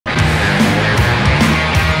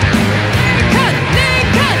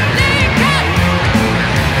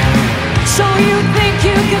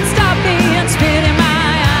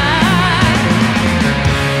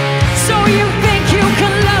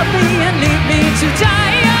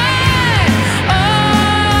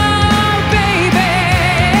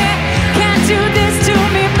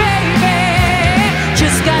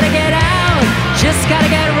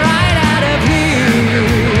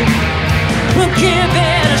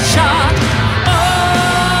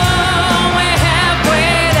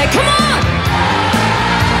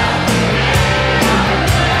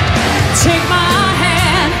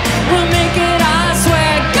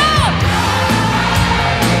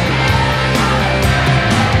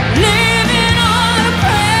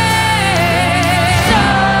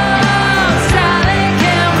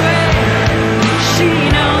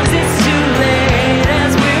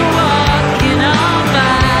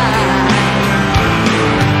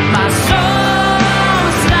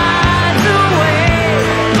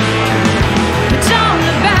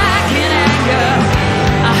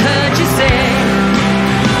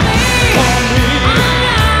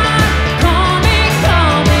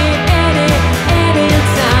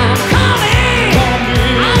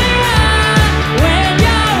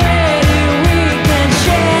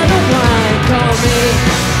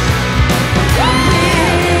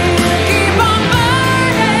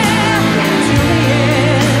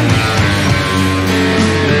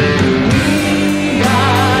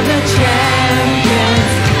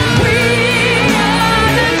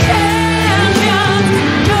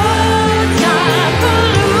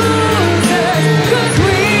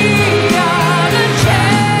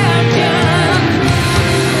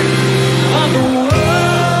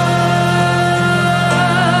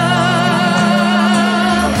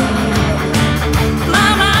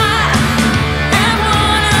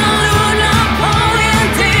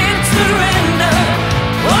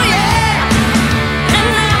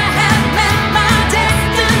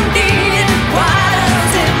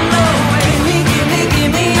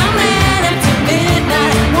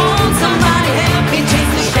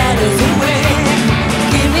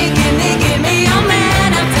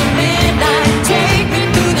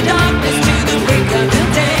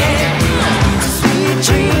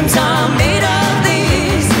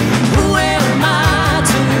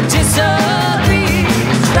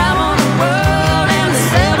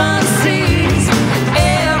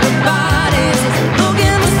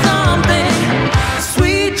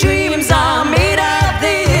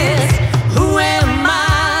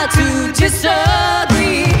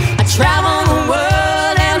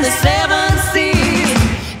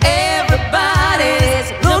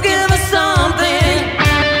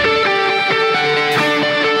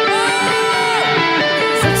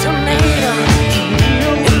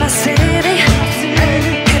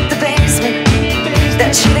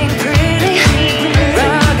That shit ain't pretty.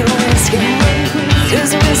 Rock and whiskey,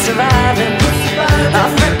 'cause we're surviving. Our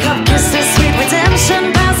friend cup kisses, sweet redemption,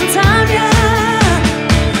 passing time,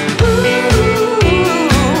 yeah. Ooh,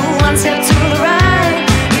 one step to the right,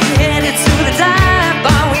 we headed to the dive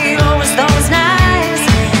bar. We always thought was nice.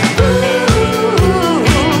 Ooh,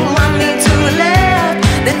 one knee to the left,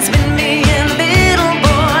 then spin me in the middle,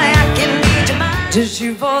 boy. I can read your mind. Just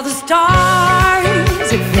shoot for the stars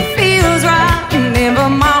if it feels right, and aim for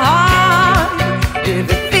my heart if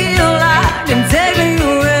it feels like, and take me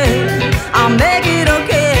away. I'll make it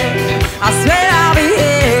okay. I swear I'll be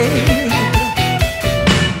here.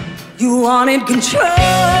 You wanted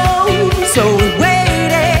control, so we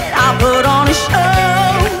waited. I put on a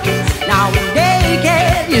show. Now we're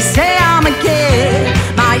naked. You say I'm a kid.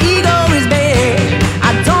 My ego is big. I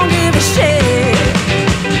don't give a shit.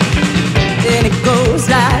 Then it goes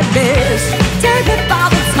like this. Take me by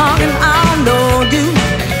the tongue and I'll know you.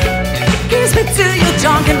 Kiss me till you're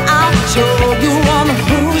drunk and I'll show you on the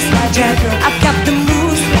moves like Jagger. I've got the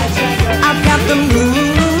moves like Jagger. I've got the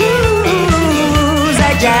moves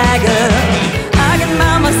like Jagger. I can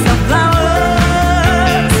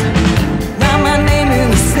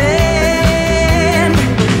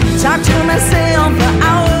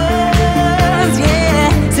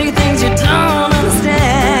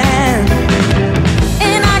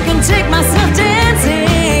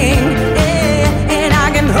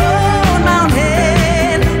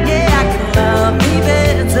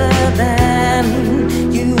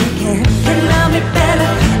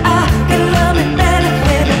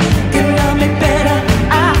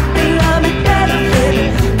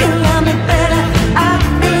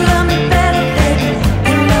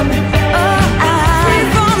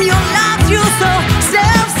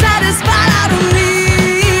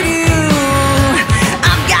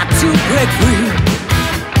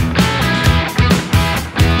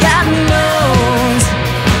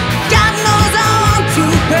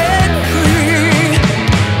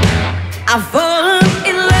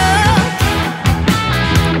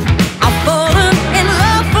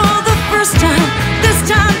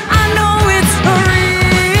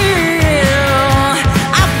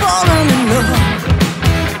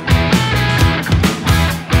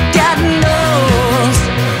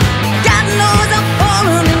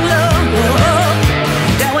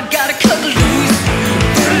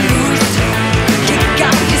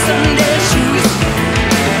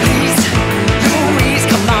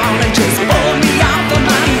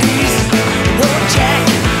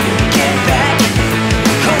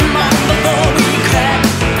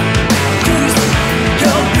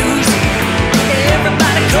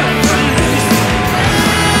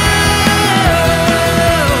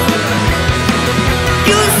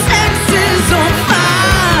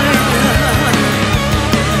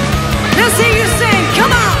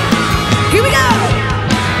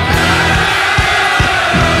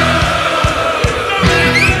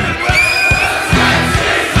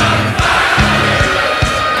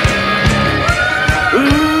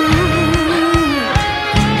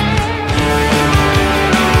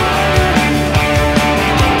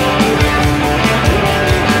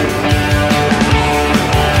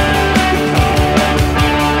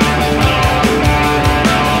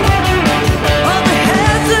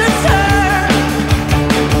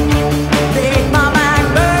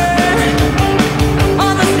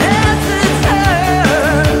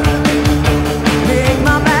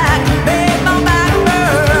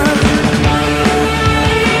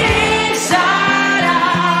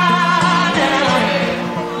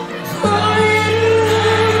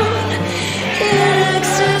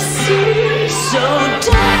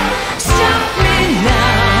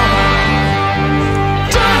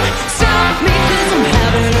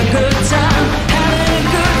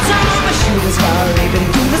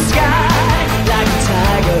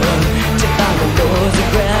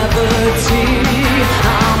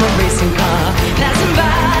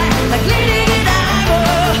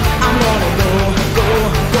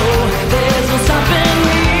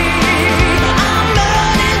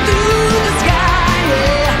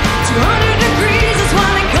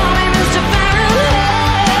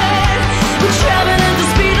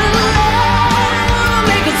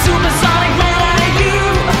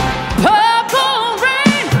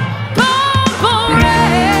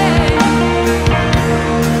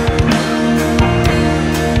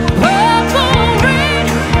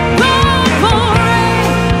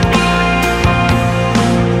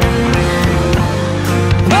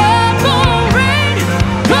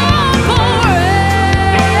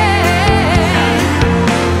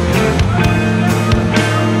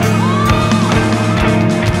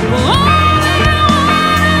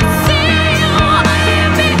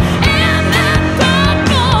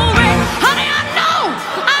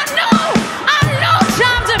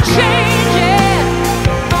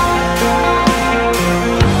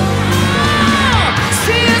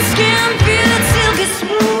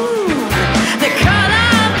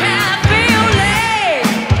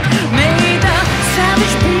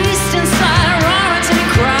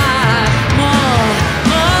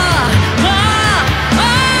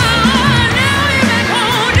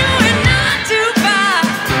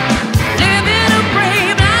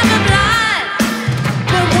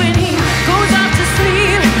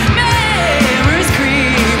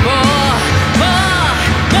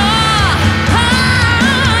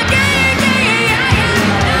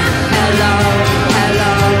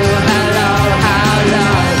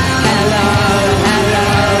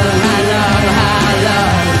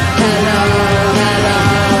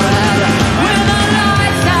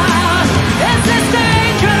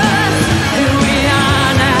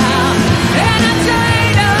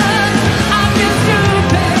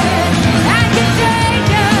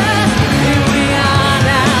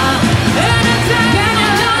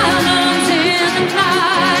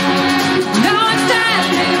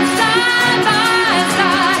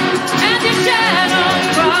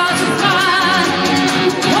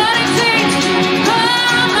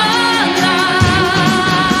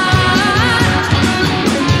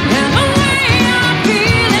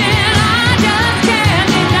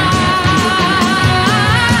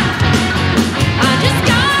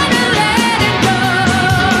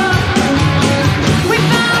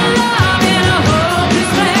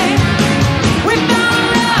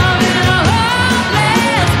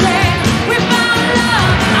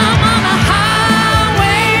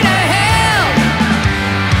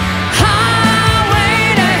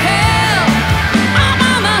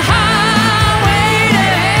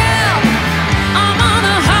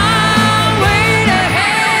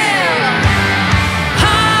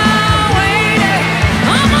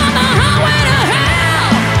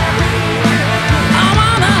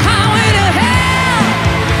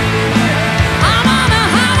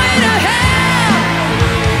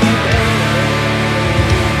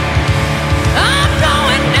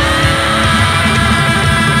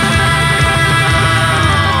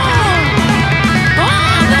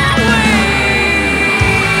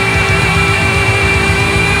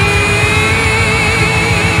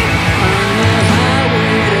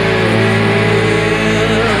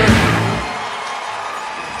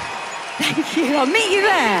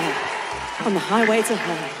Yeah, on the highway to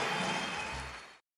home.